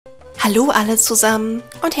Hallo alle zusammen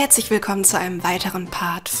und herzlich willkommen zu einem weiteren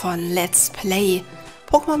Part von Let's Play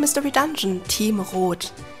Pokémon Mystery Dungeon Team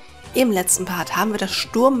Rot. Im letzten Part haben wir das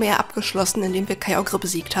Sturmmeer abgeschlossen, indem wir Kyogre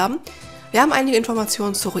besiegt haben. Wir haben einige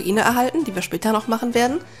Informationen zur Ruine erhalten, die wir später noch machen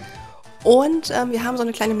werden. Und wir haben so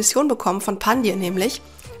eine kleine Mission bekommen von Pandya nämlich,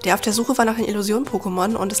 der auf der Suche war nach den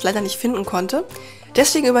Illusion-Pokémon und es leider nicht finden konnte.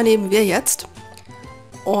 Deswegen übernehmen wir jetzt.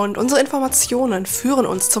 Und unsere Informationen führen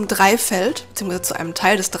uns zum Dreifeld, beziehungsweise zu einem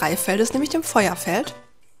Teil des Dreifeldes, nämlich dem Feuerfeld.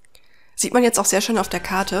 Sieht man jetzt auch sehr schön auf der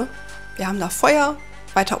Karte. Wir haben da Feuer,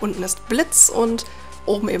 weiter unten ist Blitz und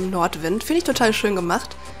oben eben Nordwind. Finde ich total schön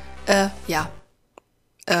gemacht.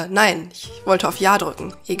 Nein, ich wollte auf Ja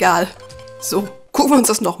drücken. Egal. So, gucken wir uns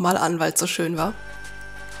das nochmal an, weil es so schön war.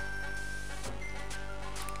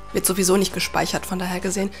 Wird sowieso nicht gespeichert, von daher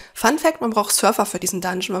gesehen. Fun Fact, man braucht Surfer für diesen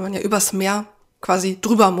Dungeon, weil man ja übers Meer quasi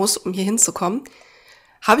drüber muss, um hier hinzukommen.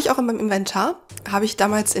 Habe ich auch in meinem Inventar. Habe ich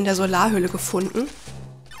damals in der Solarhöhle gefunden.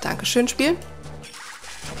 Dankeschön, Spiel.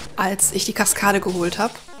 Als ich die Kaskade geholt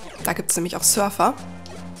habe. Da gibt es nämlich auch Surfer.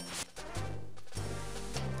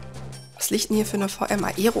 Was liegt denn hier für eine VM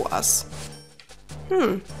Aeroass?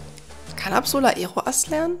 Kann Absol Aeroass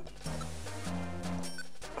lernen?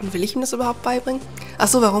 Und will ich ihm das überhaupt beibringen?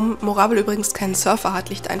 Achso, warum Morabel übrigens keinen Surfer hat,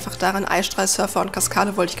 liegt einfach daran, Eisstrahl, Surfer und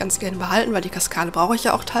Kaskade wollte ich ganz gerne behalten, weil die Kaskade brauche ich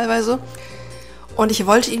ja auch teilweise. Und ich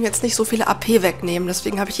wollte ihm jetzt nicht so viele AP wegnehmen,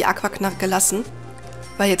 deswegen habe ich die Aquaknarr gelassen.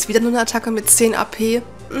 Weil jetzt wieder nur eine Attacke mit 10 AP.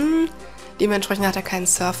 Dementsprechend hat er keinen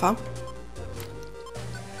Surfer.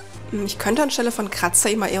 Ich könnte anstelle von Kratzer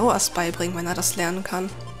ihm Aeroass beibringen, wenn er das lernen kann.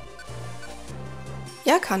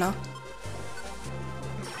 Ja, kann er.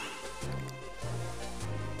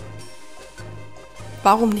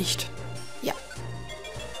 Warum nicht? Ja.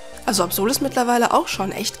 Also Absol ist mittlerweile auch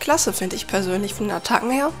schon echt klasse, finde ich persönlich, von den Attacken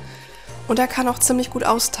her. Und er kann auch ziemlich gut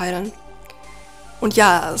austeilen. Und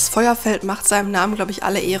ja, das Feuerfeld macht seinem Namen, glaube ich,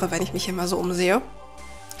 alle Ehre, wenn ich mich hier mal so umsehe.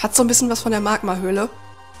 Hat so ein bisschen was von der Magmahöhle.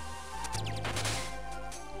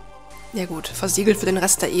 Ja gut, versiegelt für den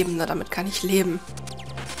Rest der Ebene, damit kann ich leben.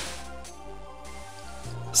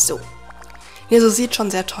 So. Ja, so sieht schon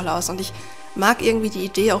sehr toll aus. Und ich mag irgendwie die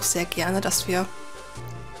Idee auch sehr gerne, dass wir...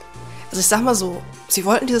 Also ich sag mal so, sie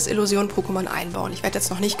wollten dieses Illusion-Pokémon einbauen. Ich werde jetzt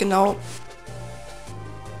noch nicht genau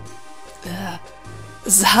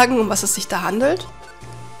sagen, um was es sich da handelt.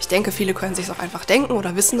 Ich denke, viele können sich es auch einfach denken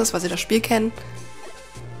oder wissen das, weil sie das Spiel kennen.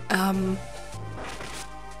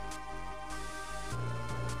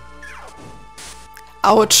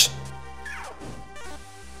 Autsch.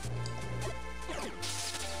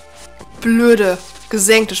 Blöde,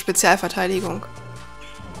 gesenkte Spezialverteidigung.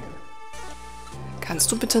 Kannst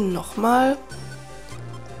du bitte nochmal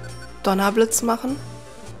Donnerblitz machen?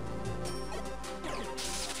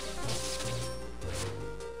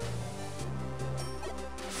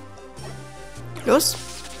 Los.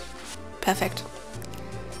 Perfekt.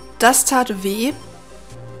 Das tat weh.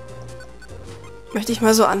 Möchte ich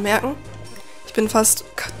mal so anmerken. Ich bin fast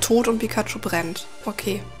tot und Pikachu brennt.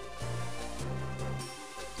 Okay.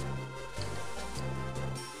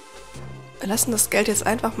 Wir lassen das Geld jetzt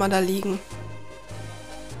einfach mal da liegen.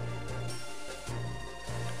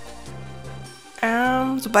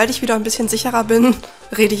 Sobald ich wieder ein bisschen sicherer bin,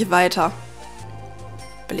 rede ich weiter.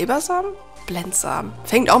 Belebersamen? Blendsamen.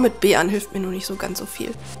 Fängt auch mit B an, hilft mir nur nicht so ganz so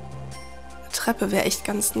viel. Eine Treppe wäre echt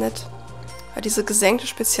ganz nett. Weil diese gesenkte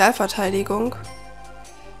Spezialverteidigung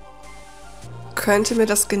könnte mir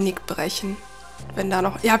das Genick brechen. Wenn da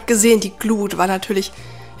noch... Ihr habt gesehen, die Glut war natürlich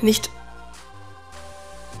nicht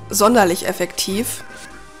sonderlich effektiv.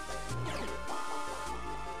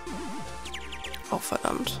 Oh,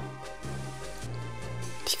 verdammt.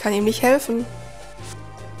 Ich kann ihm nicht helfen.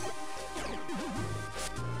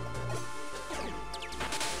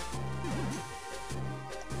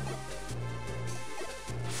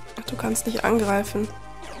 Ach, du kannst nicht angreifen.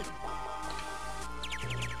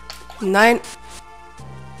 Nein.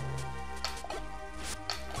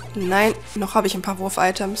 Nein, noch habe ich ein paar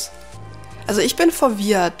Wurf-Items. Also ich bin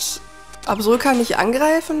verwirrt. Absol kann nicht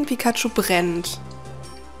angreifen, Pikachu brennt.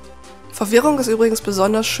 Verwirrung ist übrigens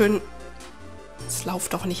besonders schön... Jetzt lauf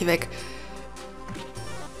doch nicht weg.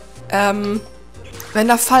 Wenn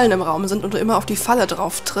da Fallen im Raum sind und du immer auf die Falle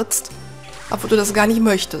drauf trittst, obwohl du das gar nicht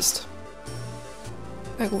möchtest.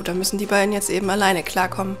 Na gut, dann müssen die beiden jetzt eben alleine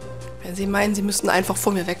klarkommen. Wenn sie meinen, sie müssten einfach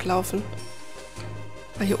vor mir weglaufen.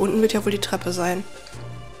 Weil hier unten wird ja wohl die Treppe sein.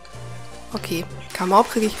 Okay, Kamau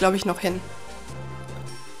kriege ich, glaube ich, noch hin.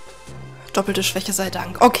 Doppelte Schwäche sei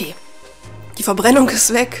Dank. Okay. Die Verbrennung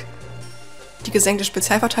ist weg. Die gesenkte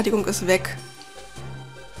Spezialverteidigung ist weg.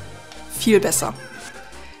 Viel besser.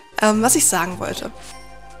 Was ich sagen wollte.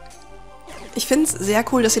 Ich finde es sehr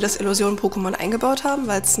cool, dass sie das Illusion-Pokémon eingebaut haben,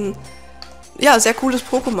 weil es ein, ja, sehr cooles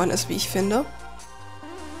Pokémon ist, wie ich finde.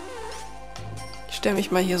 Ich stelle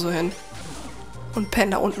mich mal hier so hin und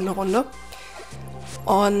penne da unten eine Runde.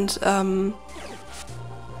 Und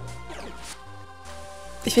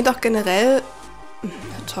ich finde auch generell,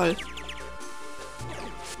 toll.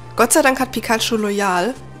 Gott sei Dank hat Pikachu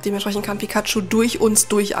loyal, dementsprechend kann Pikachu durch uns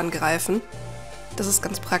durch angreifen. Das ist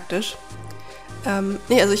ganz praktisch.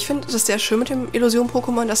 Nee, also ich finde das sehr schön mit dem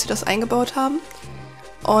Illusion-Pokémon, dass sie das eingebaut haben.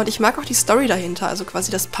 Und ich mag auch die Story dahinter, also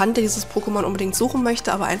quasi, dass Pante dieses Pokémon unbedingt suchen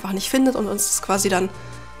möchte, aber einfach nicht findet und uns das quasi dann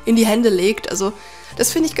in die Hände legt. Also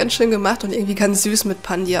das finde ich ganz schön gemacht und irgendwie ganz süß mit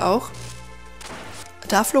Pandir auch.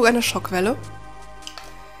 Da flog eine Schockwelle.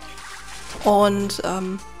 Und,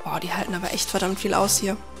 boah, die halten aber echt verdammt viel aus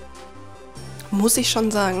hier. Muss ich schon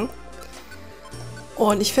sagen.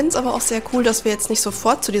 Und ich finde es aber auch sehr cool, dass wir jetzt nicht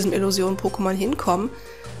sofort zu diesem Illusion-Pokémon hinkommen,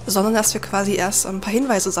 sondern dass wir quasi erst ein paar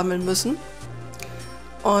Hinweise sammeln müssen.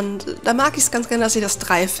 Und da mag ich es ganz gerne, dass sie das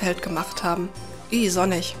Dreifeld gemacht haben.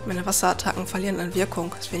 Sonnig. Meine Wasserattacken verlieren an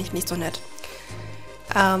Wirkung. Das finde ich nicht so nett.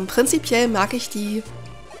 Prinzipiell mag ich die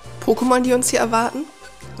Pokémon, die uns hier erwarten,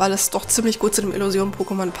 weil es doch ziemlich gut zu dem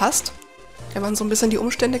Illusion-Pokémon passt, wenn man so ein bisschen die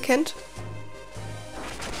Umstände kennt.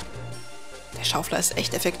 Der Schaufler ist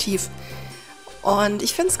echt effektiv. Und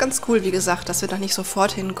ich finde es ganz cool, wie gesagt, dass wir da nicht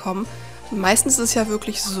sofort hinkommen. Meistens ist es ja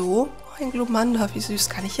wirklich so, oh, ein Glumanda, wie süß,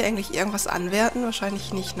 kann ich hier eigentlich irgendwas anwerten?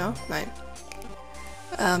 Wahrscheinlich nicht, ne?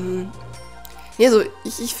 Nein. Nee, also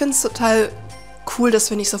ich finde es total cool, dass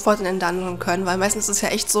wir nicht sofort in den Dungeon können, weil meistens ist es ja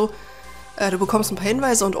echt so, du bekommst ein paar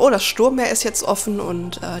Hinweise und oh, das Sturmmeer ist jetzt offen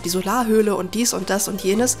und die Solarhöhle und dies und das und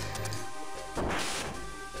jenes.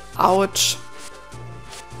 Autsch.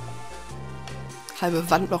 Halbe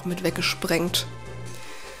Wand noch mit weggesprengt.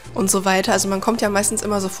 Und so weiter. Also man kommt ja meistens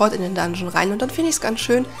immer sofort in den Dungeon rein. Und dann finde ich es ganz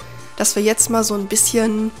schön, dass wir jetzt mal so ein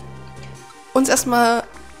bisschen uns erstmal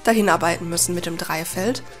dahin arbeiten müssen mit dem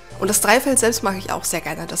Dreifeld. Und das Dreifeld selbst mag ich auch sehr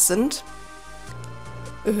gerne. Das sind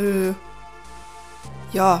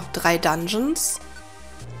ja, 3 Dungeons.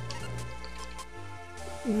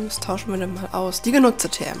 Das tauschen wir dann mal aus. Die genutzte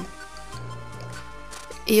TM.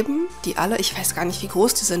 Eben, die alle, ich weiß gar nicht, wie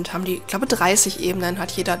groß die sind, haben die, ich glaube 30 Ebenen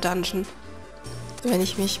hat jeder Dungeon, wenn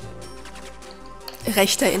ich mich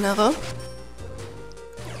recht erinnere.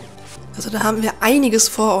 Also da haben wir einiges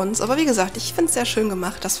vor uns, aber wie gesagt, ich finde es sehr schön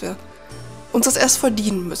gemacht, dass wir uns das erst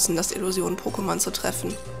verdienen müssen, das Illusion-Pokémon zu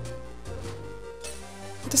treffen.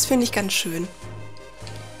 Das finde ich ganz schön.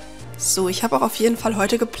 So, ich habe auch auf jeden Fall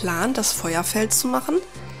heute geplant, das Feuerfeld zu machen.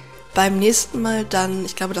 Beim nächsten Mal dann,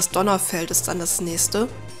 ich glaube, das Donnerfeld ist dann das nächste.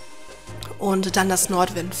 Und dann das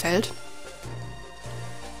Nordwindfeld.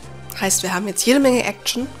 Heißt, wir haben jetzt jede Menge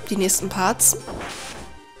Action, die nächsten Parts.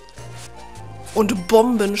 Und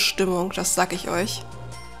Bombenstimmung, das sag ich euch.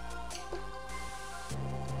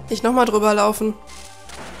 Nicht nochmal drüber laufen.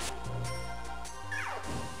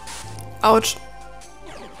 Autsch.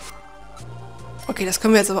 Okay, das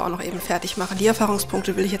können wir jetzt aber auch noch eben fertig machen. Die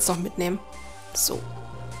Erfahrungspunkte will ich jetzt noch mitnehmen. So.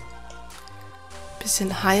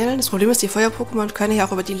 Bisschen heilen. Das Problem ist, die Feuer-Pokémon können ja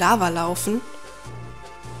auch über die Lava laufen.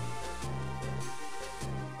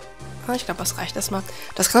 Ah, ich glaube, das reicht erstmal.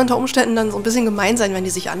 Das kann unter Umständen dann so ein bisschen gemein sein, wenn die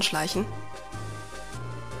sich anschleichen.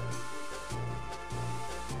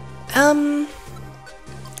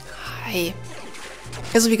 Hi.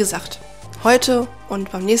 Also wie gesagt, heute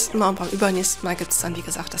und beim nächsten Mal und beim übernächsten Mal gibt es dann, wie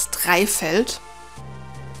gesagt, das Dreifeld.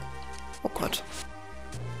 Oh Gott.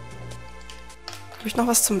 Habe ich noch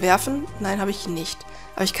was zum Werfen? Nein, habe ich nicht.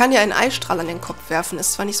 Aber ich kann ja einen Eisstrahl an den Kopf werfen.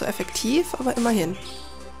 Ist zwar nicht so effektiv, aber immerhin.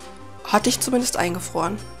 Hatte ich zumindest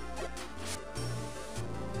eingefroren.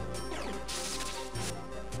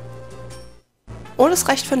 Und es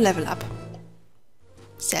reicht für ein Level-Up.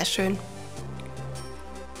 Sehr schön.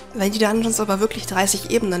 Wenn die Dungeons aber wirklich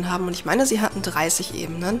 30 Ebenen haben, und ich meine, sie hatten 30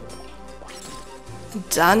 Ebenen,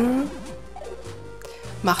 dann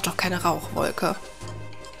macht doch keine Rauchwolke.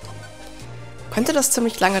 Könnte das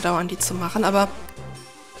ziemlich lange dauern, die zu machen, aber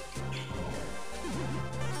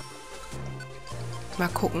mal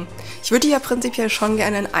gucken. Ich würde die ja prinzipiell schon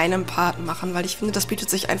gerne in einem Part machen, weil ich finde, das bietet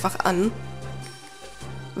sich einfach an.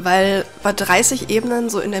 Weil bei 30 Ebenen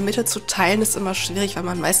so in der Mitte zu teilen ist immer schwierig, weil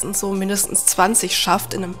man meistens so mindestens 20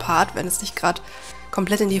 schafft in einem Part, wenn es nicht gerade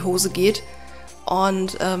komplett in die Hose geht.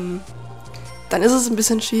 Und dann ist es ein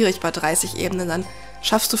bisschen schwierig bei 30 Ebenen. Dann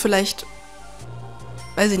schaffst du vielleicht,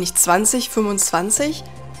 weiß ich nicht, 20, 25.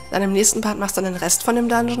 Dann im nächsten Part machst du dann den Rest von dem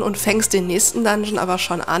Dungeon und fängst den nächsten Dungeon aber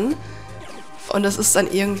schon an. Und das ist dann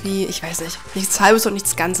irgendwie, ich weiß nicht, nichts Halbes und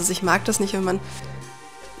nichts Ganzes. Ich mag das nicht, wenn man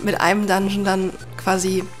mit einem Dungeon dann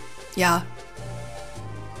quasi, ja,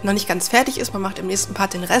 noch nicht ganz fertig ist. Man macht im nächsten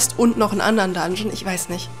Part den Rest und noch einen anderen Dungeon. Ich weiß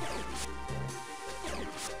nicht.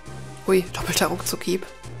 Ui, doppelter Ruckzuck-Hieb.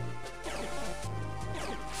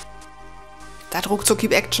 Da hat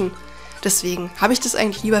Ruckzuck-Hieb-Action. Deswegen habe ich das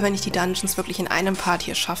eigentlich lieber, wenn ich die Dungeons wirklich in einem Part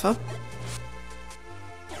hier schaffe.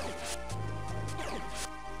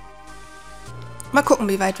 Mal gucken,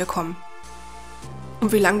 wie weit wir kommen.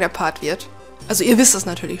 Und wie lang der Part wird. Also ihr wisst es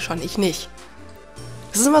natürlich schon, ich nicht.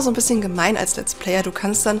 Es ist immer so ein bisschen gemein als Let's Player. Du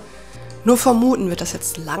kannst dann nur vermuten, wird das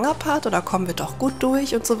jetzt ein langer Part oder kommen wir doch gut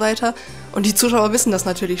durch und so weiter. Und die Zuschauer wissen das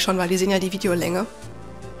natürlich schon, weil die sehen ja die Videolänge.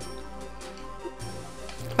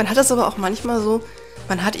 Man hat das aber auch manchmal so,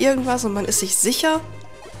 man hat irgendwas und man ist sich sicher,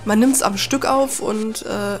 man nimmt es am Stück auf und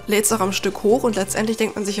lädt es auch am Stück hoch und letztendlich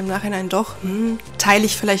denkt man sich im Nachhinein doch, teile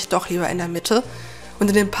ich vielleicht doch lieber in der Mitte. Und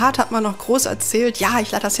in dem Part hat man noch groß erzählt, ja, ich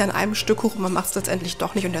lade das ja in einem Stück hoch und man macht es letztendlich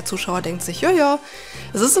doch nicht und der Zuschauer denkt sich, ja,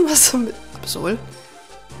 es ist immer so,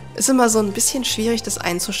 ist immer so ein bisschen schwierig, das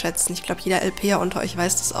einzuschätzen. Ich glaube, jeder LPer unter euch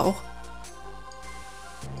weiß das auch.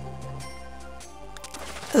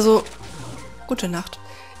 Also, gute Nacht.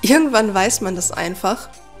 Irgendwann weiß man das einfach.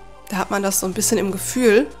 Da hat man das so ein bisschen im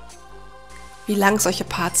Gefühl, wie lang solche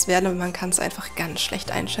Parts werden, und man kann es einfach ganz schlecht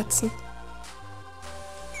einschätzen.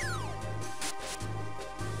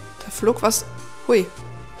 Da flog was, hui,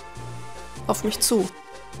 auf mich zu.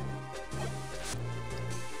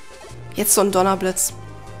 Jetzt so ein Donnerblitz.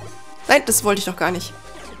 Nein, das wollte ich doch gar nicht.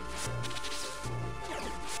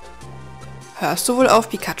 Hörst du wohl auf,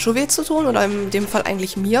 Pikachu weh zu tun? Oder in dem Fall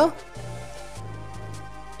eigentlich mir?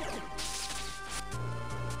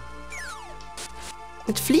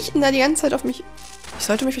 Jetzt fliegt denn da die ganze Zeit auf mich. Ich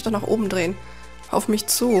sollte mich doch nach oben drehen. Auf mich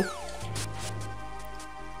zu.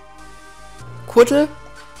 Kurtel?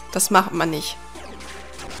 Das macht man nicht.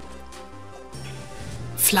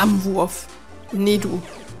 Flammenwurf. Nee, du.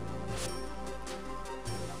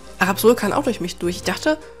 Ach, absolut kann auch durch mich durch. Ich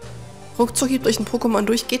dachte, Ruckzuck-Hieb durch ein Pokémon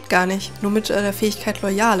durch geht gar nicht. Nur mit der Fähigkeit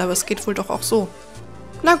loyal, aber es geht wohl doch auch so.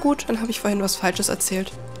 Na gut, dann habe ich vorhin was Falsches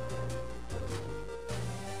erzählt.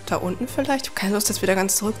 Da unten vielleicht? Ich habe keine Lust, jetzt wieder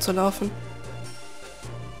ganz zurückzulaufen.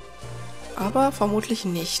 Aber vermutlich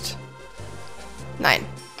nicht. Nein.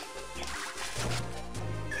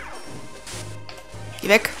 Geh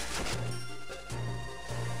weg.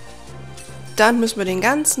 Dann müssen wir den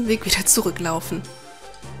ganzen Weg wieder zurücklaufen.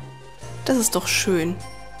 Das ist doch schön.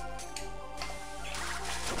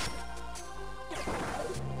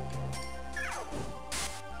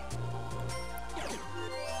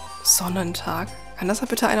 Sonnentag. Kann das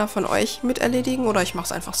bitte einer von euch mit erledigen oder ich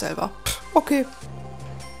mach's einfach selber? Okay.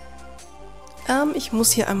 Ich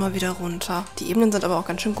muss hier einmal wieder runter. Die Ebenen sind aber auch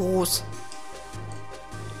ganz schön groß.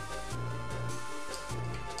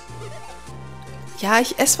 Ja,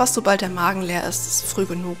 ich esse was, sobald der Magen leer ist. Das ist früh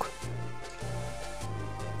genug.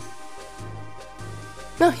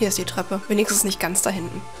 Na, hier ist die Treppe. Wenigstens nicht ganz da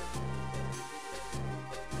hinten.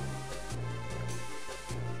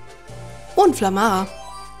 Und Flamara.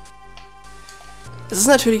 Es ist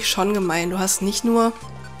natürlich schon gemein. Du hast nicht nur,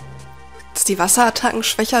 dass die Wasserattacken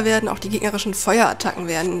schwächer werden, auch die gegnerischen Feuerattacken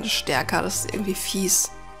werden stärker. Das ist irgendwie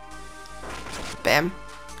fies. Bam.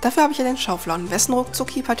 Dafür habe ich ja den Schaufler. Und wessen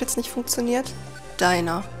Ruckzuck-Hieb hat jetzt nicht funktioniert?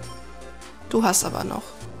 Deiner. Du hast aber noch.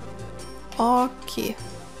 Okay.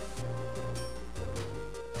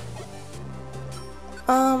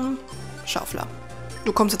 Schaufler.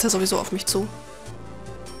 Du kommst jetzt ja sowieso auf mich zu.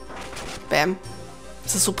 Bam.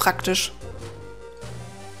 Das ist so praktisch.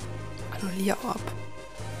 Annullierorb.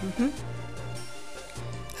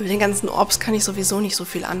 Mit den ganzen Orbs kann ich sowieso nicht so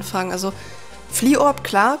viel anfangen. Also Fliehorb,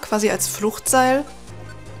 klar, quasi als Fluchtseil.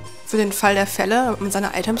 Für den Fall der Fälle, damit man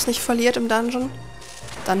seine Items nicht verliert im Dungeon.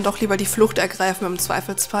 Dann doch lieber die Flucht ergreifen im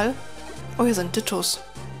Zweifelsfall. Oh, hier sind Dittos.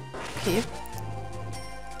 Okay.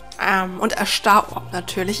 Und Erstarrorb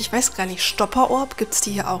natürlich. Ich weiß gar nicht, Stopperorb, gibt es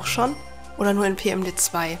die hier auch schon? Oder nur in PMD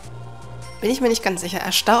 2? Bin ich mir nicht ganz sicher.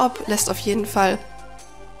 Erstarrorb lässt auf jeden Fall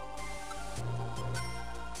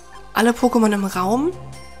alle Pokémon im Raum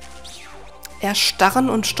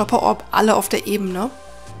erstarren und Stopperorb alle auf der Ebene.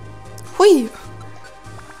 Hui!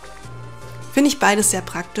 Finde ich beides sehr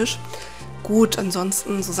praktisch. Gut,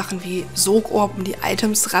 ansonsten so Sachen wie Sogorb, um die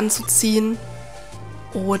Items ranzuziehen.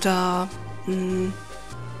 Oder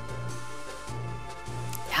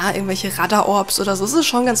ja, irgendwelche Radar-Orbs oder so. Das ist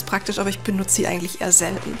schon ganz praktisch, aber ich benutze sie eigentlich eher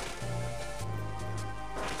selten.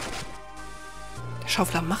 Der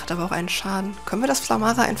Schaufler macht aber auch einen Schaden. Können wir das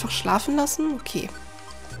Flamara einfach schlafen lassen? Okay.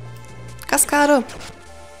 Kaskade.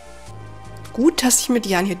 Gut, dass ich mit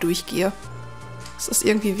Jan hier durchgehe. Das ist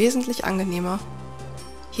irgendwie wesentlich angenehmer.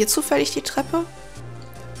 Hier zufällig die Treppe?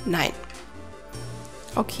 Nein.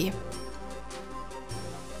 Okay.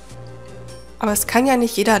 Aber es kann ja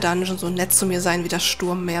nicht jeder Dungeon so nett zu mir sein wie das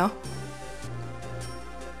Sturmmeer.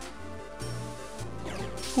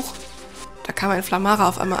 Huch, da kam ein Flamara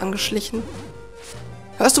auf einmal angeschlichen.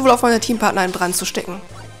 Hörst du wohl auf, meine Teampartner in Brand zu stecken?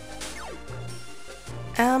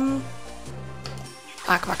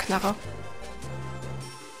 Aquaknarre.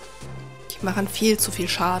 Die machen viel zu viel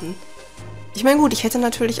Schaden. Ich meine, gut, ich hätte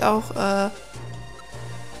natürlich auch, da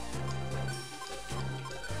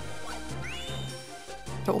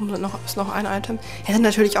oben ist noch ein Item. Hätte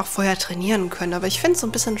natürlich auch vorher trainieren können, aber ich finde, so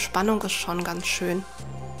ein bisschen Spannung ist schon ganz schön.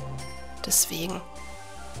 Deswegen.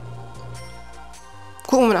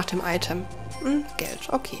 Gucken wir nach dem Item. Geld,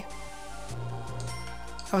 okay.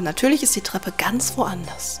 Aber natürlich ist die Treppe ganz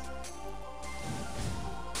woanders.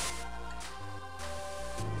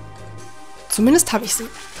 Zumindest habe ich sie.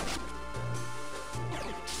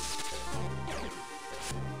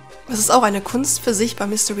 Es ist auch eine Kunst für sich bei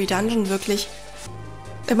Mystery Dungeon wirklich,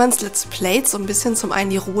 wenn man es let's playt, so ein bisschen zum einen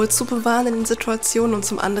die Ruhe zu bewahren in den Situationen und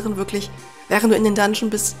zum anderen wirklich, während du in den Dungeon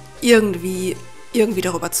bist, irgendwie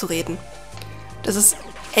darüber zu reden. Das ist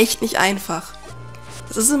echt nicht einfach.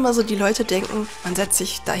 Es ist immer so, die Leute denken, man setzt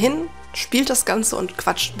sich dahin, spielt das Ganze und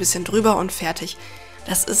quatscht ein bisschen drüber und fertig.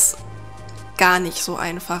 Das ist gar nicht so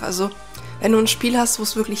einfach. Also, wenn du ein Spiel hast, wo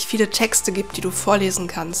es wirklich viele Texte gibt, die du vorlesen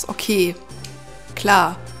kannst, okay,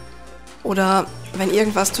 klar. Oder wenn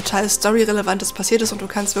irgendwas total storyrelevantes passiert ist und du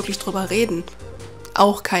kannst wirklich drüber reden,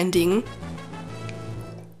 auch kein Ding.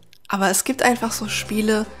 Aber es gibt einfach so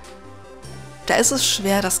Spiele, da ist es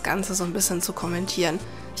schwer, das Ganze so ein bisschen zu kommentieren.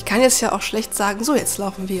 Ich kann jetzt ja auch schlecht sagen, so, jetzt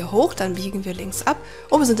laufen wir hier hoch, dann biegen wir links ab.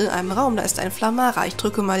 Oh, wir sind in einem Raum, da ist ein Flamara. Ich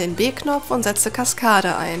drücke mal den B-Knopf und setze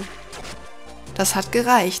Kaskade ein. Das hat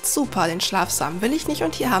gereicht. Super, den Schlafsamen will ich nicht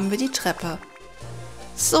und hier haben wir die Treppe.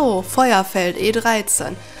 So, Feuerfeld,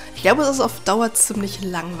 E13. Ich glaube, es ist auf Dauer ziemlich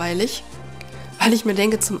langweilig, weil ich mir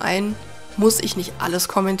denke, zum einen muss ich nicht alles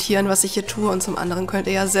kommentieren, was ich hier tue, und zum anderen könnt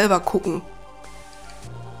ihr ja selber gucken.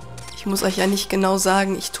 Ich muss euch ja nicht genau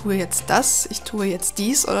sagen, ich tue jetzt das, ich tue jetzt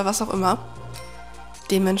dies oder was auch immer.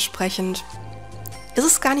 Dementsprechend ist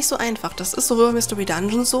es gar nicht so einfach. Das ist sowohl bei Mystery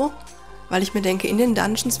Dungeon so, weil ich mir denke, in den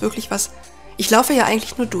Dungeons wirklich was... Ich laufe ja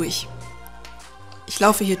eigentlich nur durch. Ich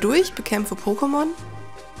laufe hier durch, bekämpfe Pokémon.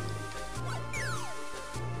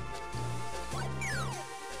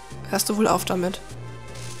 Hörst du wohl auf damit?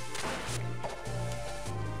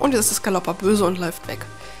 Und jetzt ist das Galopper böse und läuft weg.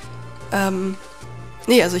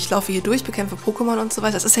 Nee, also ich laufe hier durch, bekämpfe Pokémon und so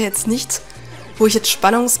weiter. Das ist ja jetzt nichts, wo ich jetzt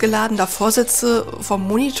spannungsgeladen davor sitze vom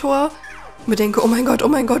Monitor und mir denke, oh mein Gott, oh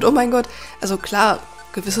mein Gott, oh mein Gott. Also klar,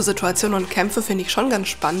 gewisse Situationen und Kämpfe finde ich schon ganz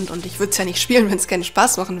spannend und ich würde es ja nicht spielen, wenn es keinen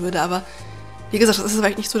Spaß machen würde, aber wie gesagt, das ist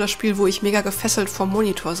vielleicht nicht so das Spiel, wo ich mega gefesselt vorm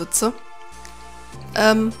Monitor sitze.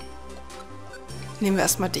 Nehmen wir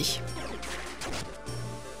erstmal dich.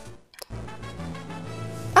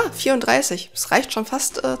 34. Das reicht schon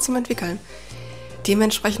fast zum Entwickeln.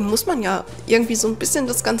 Dementsprechend muss man ja irgendwie so ein bisschen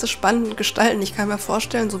das Ganze spannend gestalten. Ich kann mir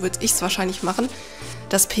vorstellen, so würde ich es wahrscheinlich machen,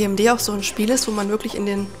 dass PMD auch so ein Spiel ist, wo man wirklich in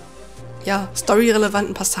den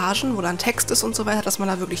storyrelevanten Passagen, wo dann Text ist und so weiter, dass man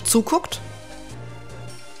da wirklich zuguckt.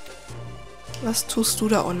 Was tust du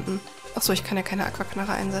da unten? Achso, ich kann ja keine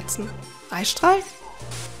Aquaknarre einsetzen. Eisstrahl?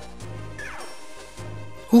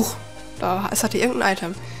 Huch, es hatte irgendein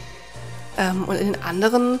Item. Und in den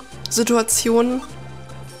anderen Situationen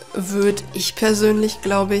würde ich persönlich,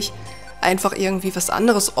 glaube ich, einfach irgendwie was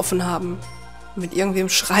anderes offen haben. Mit irgendwem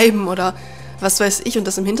schreiben oder was weiß ich und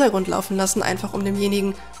das im Hintergrund laufen lassen, einfach um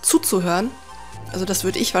demjenigen zuzuhören. Also das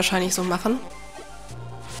würde ich wahrscheinlich so machen.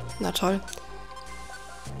 Na toll.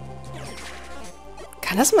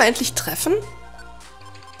 Kann das mal endlich treffen?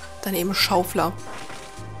 Dann eben Schaufler.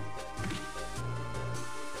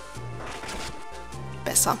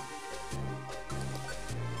 Besser.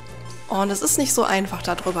 Und es ist nicht so einfach,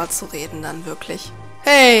 darüber zu reden dann wirklich.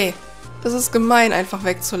 Hey, das ist gemein, einfach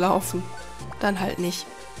wegzulaufen. Dann halt nicht.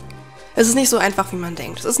 Es ist nicht so einfach, wie man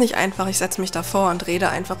denkt. Es ist nicht einfach, ich setze mich davor und rede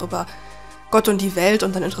einfach über Gott und die Welt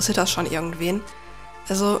und dann interessiert das schon irgendwen.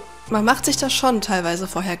 Also, man macht sich da schon teilweise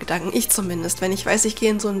vorher Gedanken, ich zumindest. Wenn ich weiß, ich gehe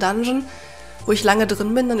in so einen Dungeon, wo ich lange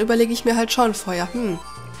drin bin, dann überlege ich mir halt schon vorher,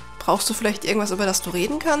 brauchst du vielleicht irgendwas, über das du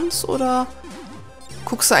reden kannst? Oder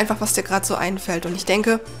guckst du einfach, was dir gerade so einfällt? Und ich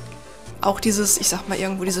denke, auch dieses, ich sag mal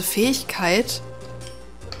irgendwo, diese Fähigkeit,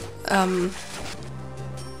 an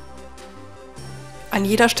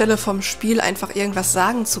jeder Stelle vom Spiel einfach irgendwas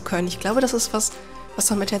sagen zu können. Ich glaube, das ist was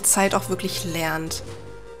man mit der Zeit auch wirklich lernt.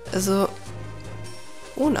 Also,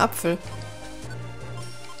 oh, ein Apfel.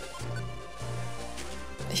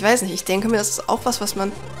 Ich weiß nicht, ich denke mir, das ist auch was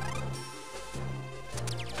man...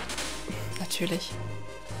 Natürlich.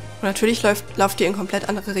 Und natürlich lauft ihr in komplett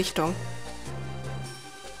andere Richtung.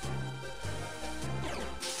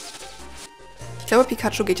 Ich glaube,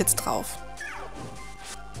 Pikachu geht jetzt drauf.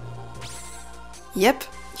 Yep.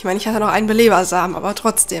 Ich meine, ich hatte noch einen Belebersamen, aber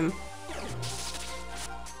trotzdem.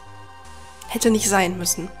 Hätte nicht sein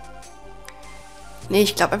müssen. Nee,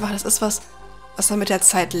 ich glaube einfach, das ist was man mit der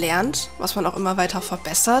Zeit lernt, was man auch immer weiter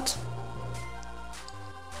verbessert.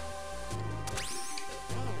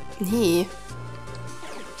 Nee.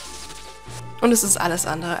 Und es ist alles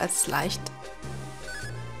andere als leicht.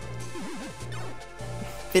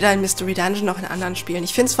 Weder in Mystery Dungeon noch in anderen Spielen.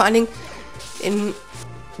 Ich finde es vor allen Dingen in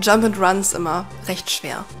Jump and Runs immer recht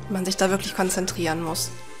schwer, wenn man sich da wirklich konzentrieren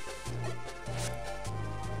muss.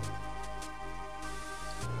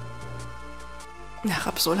 Ach,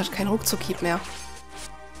 Absolut hat keinen Ruckzuck-Hieb mehr.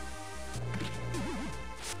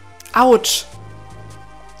 Autsch!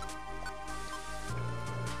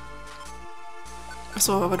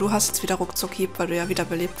 Achso, aber du hast jetzt wieder Ruckzuck-Hieb, weil du ja wieder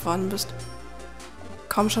belebt worden bist.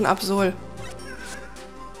 Komm schon, Absolut.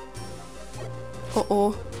 Oh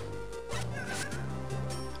oh.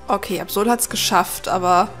 Okay, Absolut hat's geschafft,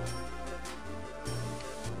 aber...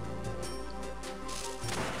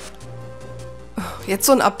 Jetzt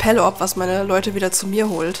so ein Appell, ob was meine Leute wieder zu mir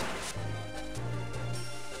holt.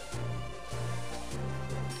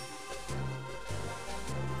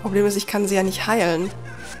 Problem ist, ich kann sie ja nicht heilen.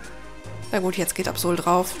 Na gut, jetzt geht Absolut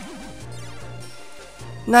drauf.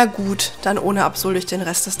 Na gut, dann ohne Absolut durch den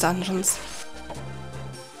Rest des Dungeons.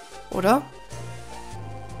 Oder?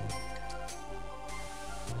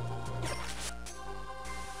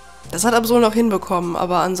 Das hat Absolut noch hinbekommen,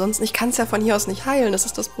 aber ansonsten, ich kann es ja von hier aus nicht heilen, das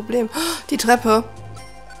ist das Problem. Die Treppe.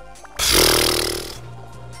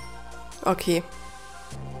 Okay.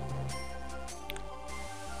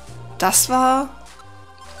 Das war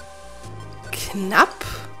knapp.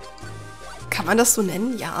 Kann man das so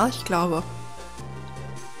nennen? Ja, ich glaube.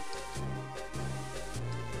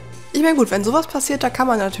 Ich meine, gut, wenn sowas passiert, da kann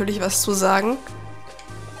man natürlich was zu sagen.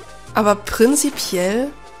 Aber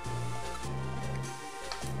prinzipiell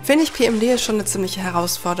finde ich, PMD ist schon eine ziemliche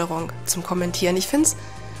Herausforderung zum Kommentieren. Ich finde es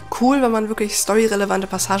cool, wenn man wirklich storyrelevante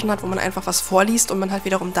Passagen hat, wo man einfach was vorliest und man hat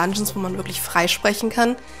wiederum Dungeons, wo man wirklich frei sprechen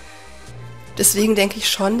kann. Deswegen denke ich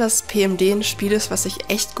schon, dass PMD ein Spiel ist, was sich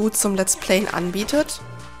echt gut zum Let's Playen anbietet.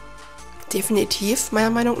 Definitiv, meiner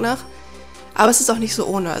Meinung nach. Aber es ist auch nicht so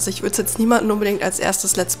ohne. Also ich würde es jetzt niemandem unbedingt als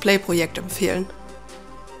erstes Let's Play-Projekt empfehlen.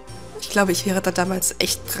 Ich glaube, ich wäre da damals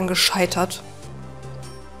echt dran gescheitert.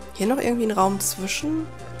 Hier noch irgendwie ein Raum zwischen?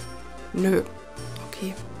 Nö.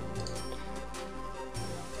 Okay.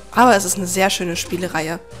 Aber es ist eine sehr schöne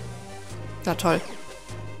Spielereihe. Na toll.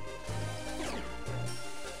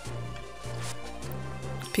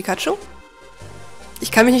 Pikachu?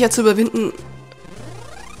 Ich kann mich nicht dazu überwinden.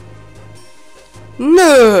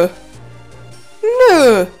 Nö.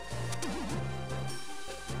 Nö.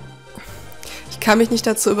 Ich kann mich nicht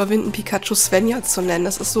dazu überwinden, Pikachu Svenja zu nennen.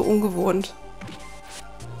 Das ist so ungewohnt.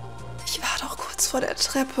 Ich war doch kurz vor der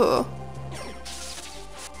Treppe.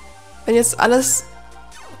 Wenn jetzt alles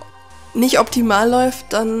nicht optimal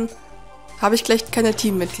läuft, dann habe ich gleich keine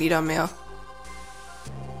Teammitglieder mehr.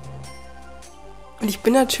 Und ich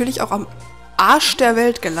bin natürlich auch am Arsch der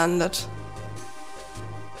Welt gelandet.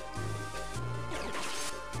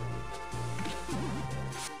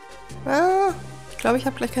 Ah, ich glaube, ich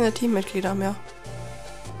habe gleich keine Teammitglieder mehr.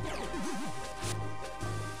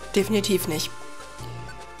 Definitiv nicht.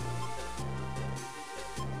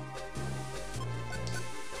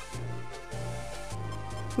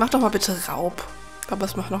 Mach doch mal bitte Raub. Ich glaube,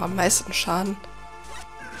 das macht noch am meisten Schaden.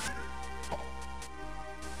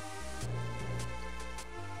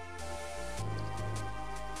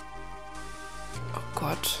 Oh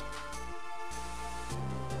Gott.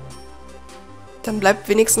 Dann bleibt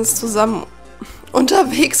wenigstens zusammen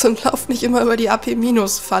unterwegs und lauft nicht immer über die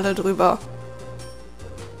AP-Falle drüber.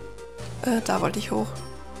 Da wollte ich hoch.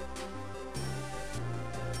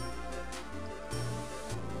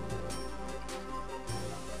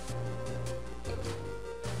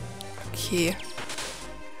 Okay.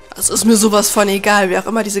 Es ist mir sowas von egal. Wer auch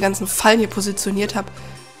immer diese ganzen Fallen hier positioniert hat,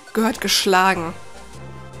 gehört geschlagen.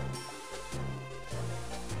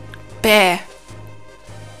 Bäh.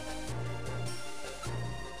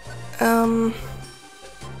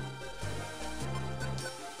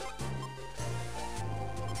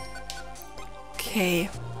 Okay.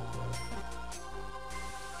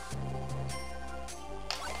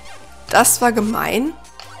 Das war gemein.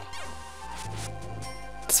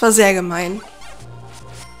 Das war sehr gemein.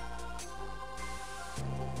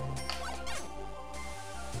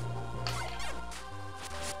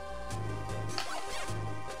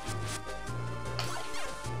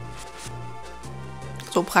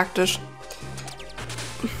 So praktisch.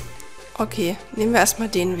 Okay, nehmen wir erstmal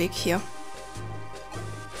den Weg hier.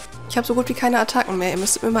 Ich habe so gut wie keine Attacken mehr. Ihr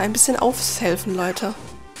müsst mir mal ein bisschen aushelfen, Leute.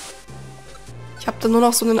 Ich habe da nur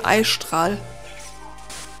noch so einen Eisstrahl.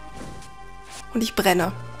 Und ich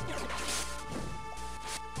brenne.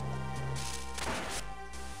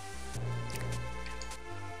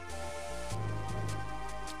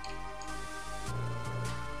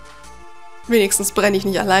 Wenigstens brenne ich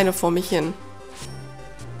nicht alleine vor mich hin.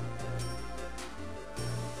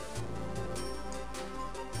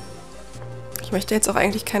 Ich möchte jetzt auch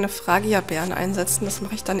eigentlich keine Fragierbeeren einsetzen. Das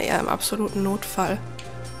mache ich dann eher im absoluten Notfall.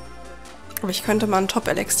 Aber ich könnte mal ein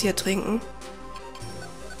Top-Elixier trinken.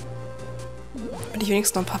 Damit ich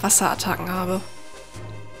wenigstens noch ein paar Wasserattacken habe.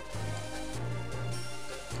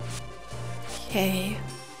 Yay.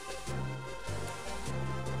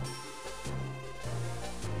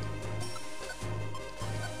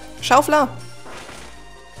 Schaufler!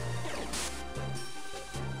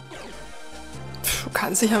 Du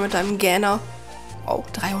kannst dich ja mit deinem Gähner. Oh,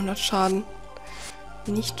 300 Schaden.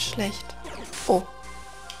 Nicht schlecht. Oh.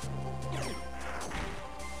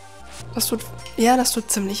 Das tut... Ja, das tut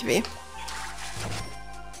ziemlich weh.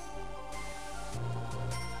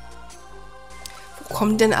 Wo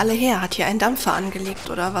kommen denn alle her? Hat hier ein Dampfer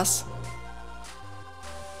angelegt, oder was?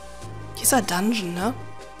 Dieser Dungeon, ne?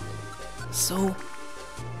 So.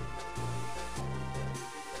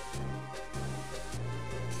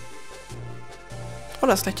 Oh,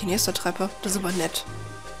 das ist gleich die nächste Treppe. Das ist aber nett.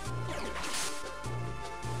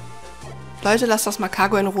 Leute, lasst das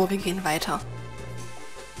Cargo in Ruhe. Wir gehen weiter.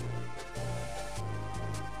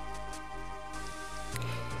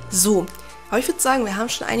 So. Aber ich würde sagen, wir haben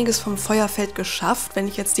schon einiges vom Feuerfeld geschafft. Wenn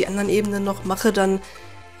ich jetzt die anderen Ebenen noch mache, dann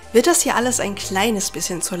wird das hier alles ein kleines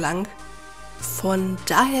bisschen zu lang. Von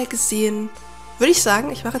daher gesehen würde ich sagen,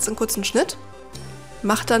 ich mache jetzt einen kurzen Schnitt.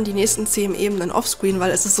 Mach dann die nächsten 10 Ebenen offscreen, weil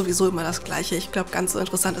es ist sowieso immer das Gleiche. Ich glaube, ganz so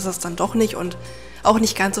interessant ist das dann doch nicht und auch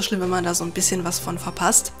nicht ganz so schlimm, wenn man da so ein bisschen was von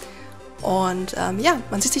verpasst. Und ja,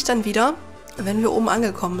 man sieht sich dann wieder, wenn wir oben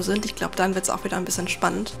angekommen sind. Ich glaube, dann wird es auch wieder ein bisschen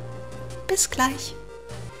spannend. Bis gleich.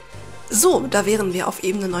 So, da wären wir auf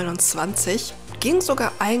Ebene 29. Ging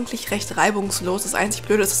sogar eigentlich recht reibungslos. Das einzig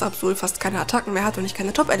Blöde ist, dass Absolut fast keine Attacken mehr hat und ich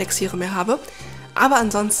keine Top-Elixiere mehr habe. Aber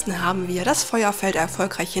ansonsten haben wir das Feuerfeld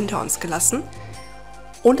erfolgreich hinter uns gelassen.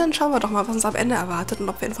 Und dann schauen wir doch mal, was uns am Ende erwartet und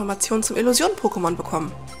ob wir Informationen zum Illusion-Pokémon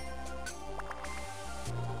bekommen.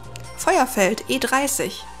 Feuerfeld,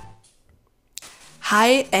 E30.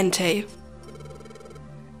 Hi, Entei.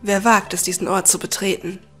 Wer wagt es, diesen Ort zu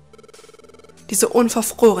betreten? Diese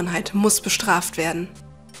Unverfrorenheit muss bestraft werden.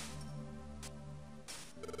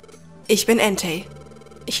 Ich bin Entei.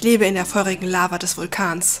 Ich lebe in der feurigen Lava des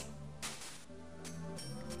Vulkans.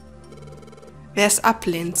 Wer es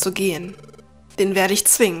ablehnt, zu gehen, den werde ich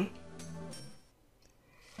zwingen.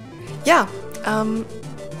 Ja,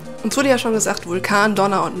 uns wurde ja schon gesagt, Vulkan,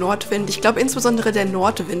 Donner und Nordwind. Ich glaube, insbesondere der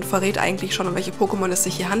Nordwind verrät eigentlich schon, um welche Pokémon es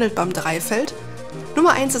sich hier handelt beim Dreifeld.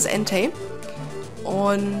 Nummer 1 ist Entei.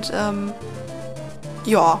 Und,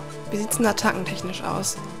 ja, wie sieht es denn attackentechnisch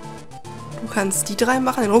aus? Du kannst die 3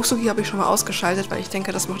 machen. Den Rucksuki habe ich schon mal ausgeschaltet, weil ich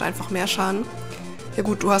denke, das macht einfach mehr Schaden. Ja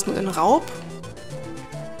gut, du hast nur den Raub.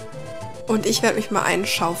 Und ich werde mich mal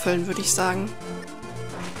einschaufeln, würde ich sagen.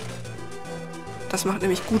 Das macht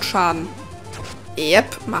nämlich gut Schaden.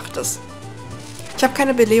 Yep, macht es. Ich habe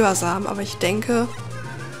keine Belebersamen, aber ich denke...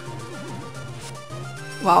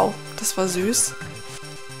 Wow, das war süß.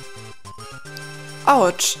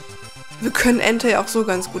 Autsch. Wir können Entei auch so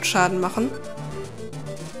ganz gut Schaden machen.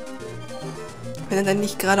 Wenn er dann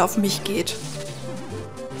nicht gerade auf mich geht.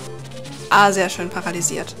 Ah, sehr schön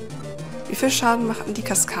paralysiert. Wie viel Schaden macht denn die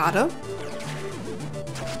Kaskade?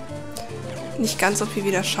 Nicht ganz so viel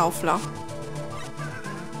wie der Schaufler.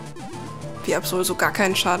 Wie Absolut so gar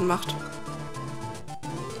keinen Schaden macht.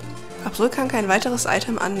 Absolut kann kein weiteres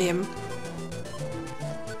Item annehmen.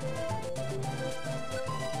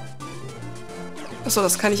 Achso,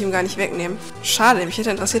 das kann ich ihm gar nicht wegnehmen. Schade, mich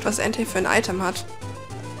hätte interessiert, was Entei für ein Item hat.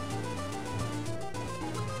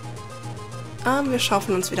 Wir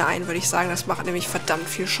schaufeln uns wieder ein, würde ich sagen. Das macht nämlich verdammt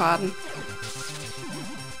viel Schaden.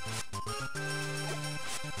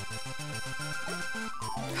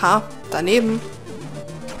 Ha, daneben.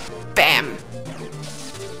 Bam.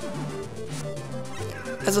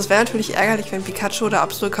 Also es wäre natürlich ärgerlich, wenn Pikachu oder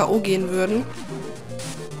Absolut K.O. gehen würden.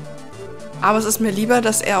 Aber es ist mir lieber,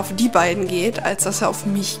 dass er auf die beiden geht, als dass er auf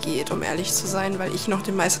mich geht, um ehrlich zu sein, weil ich noch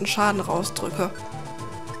den meisten Schaden rausdrücke.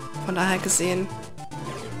 Von daher gesehen.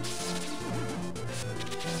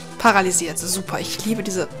 Paralysiert, super. Ich liebe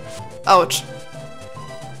diese... Autsch.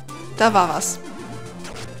 Da war was.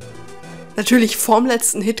 Natürlich, vorm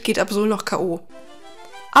letzten Hit geht Absolut noch K.O.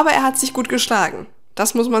 Aber er hat sich gut geschlagen.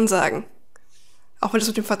 Das muss man sagen. Auch wenn das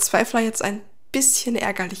mit dem Verzweifler jetzt ein bisschen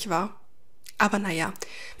ärgerlich war. Aber naja,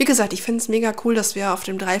 wie gesagt, ich finde es mega cool, dass wir auf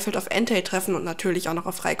dem Dreifeld auf Entei treffen und natürlich auch noch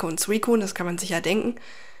auf Reiko und Suicune, das kann man sich ja denken.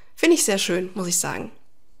 Finde ich sehr schön, muss ich sagen.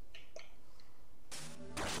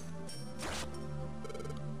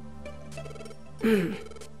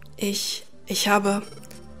 Ich habe...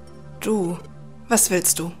 Du, was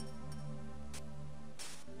willst du?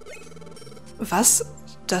 Was?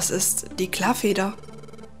 Das ist die Klarfeder.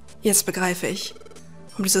 Jetzt begreife ich.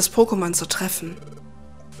 Um dieses Pokémon zu treffen.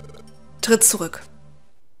 Tritt zurück.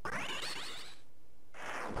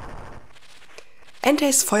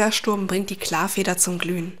 Enteis Feuersturm bringt die Klarfeder zum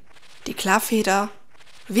Glühen. Die Klarfeder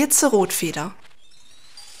wird zur Rotfeder.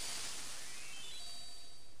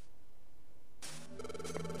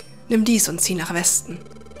 Nimm dies und zieh nach Westen.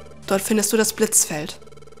 Dort findest du das Blitzfeld.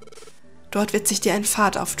 Dort wird sich dir ein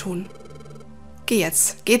Pfad auftun. Geh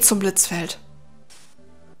jetzt, geh zum Blitzfeld.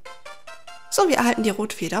 So, wir erhalten die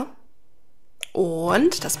Rotfeder.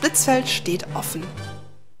 Und das Blitzfeld steht offen.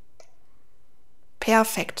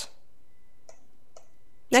 Perfekt.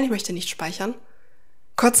 Nein, ich möchte nicht speichern.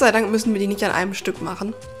 Gott sei Dank müssen wir die nicht an einem Stück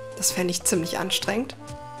machen. Das fände ich ziemlich anstrengend.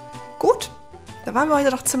 Gut, da waren wir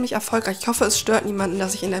heute doch ziemlich erfolgreich. Ich hoffe, es stört niemanden,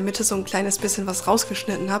 dass ich in der Mitte so ein kleines bisschen was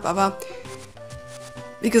rausgeschnitten habe. Aber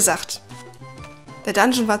wie gesagt, der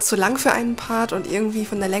Dungeon war zu lang für einen Part und irgendwie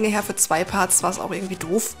von der Länge her für 2 Parts war es auch irgendwie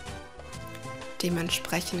doof.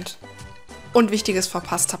 Dementsprechend. Und Wichtiges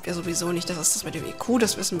verpasst habt ihr sowieso nicht. Das ist das mit dem IQ,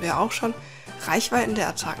 das wissen wir auch schon. Reichweiten der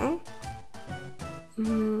Attacken.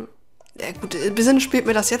 Ja gut, ein bisschen spielt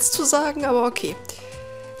mir das jetzt zu sagen, aber okay.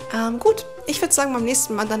 Gut, ich würde sagen, beim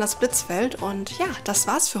nächsten Mal dann das Blitzfeld. Und ja, das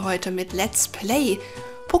war's für heute mit Let's Play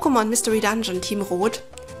Pokémon Mystery Dungeon Team Rot.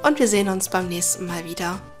 Und wir sehen uns beim nächsten Mal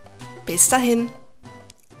wieder. Bis dahin.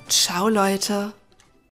 Ciao, Leute.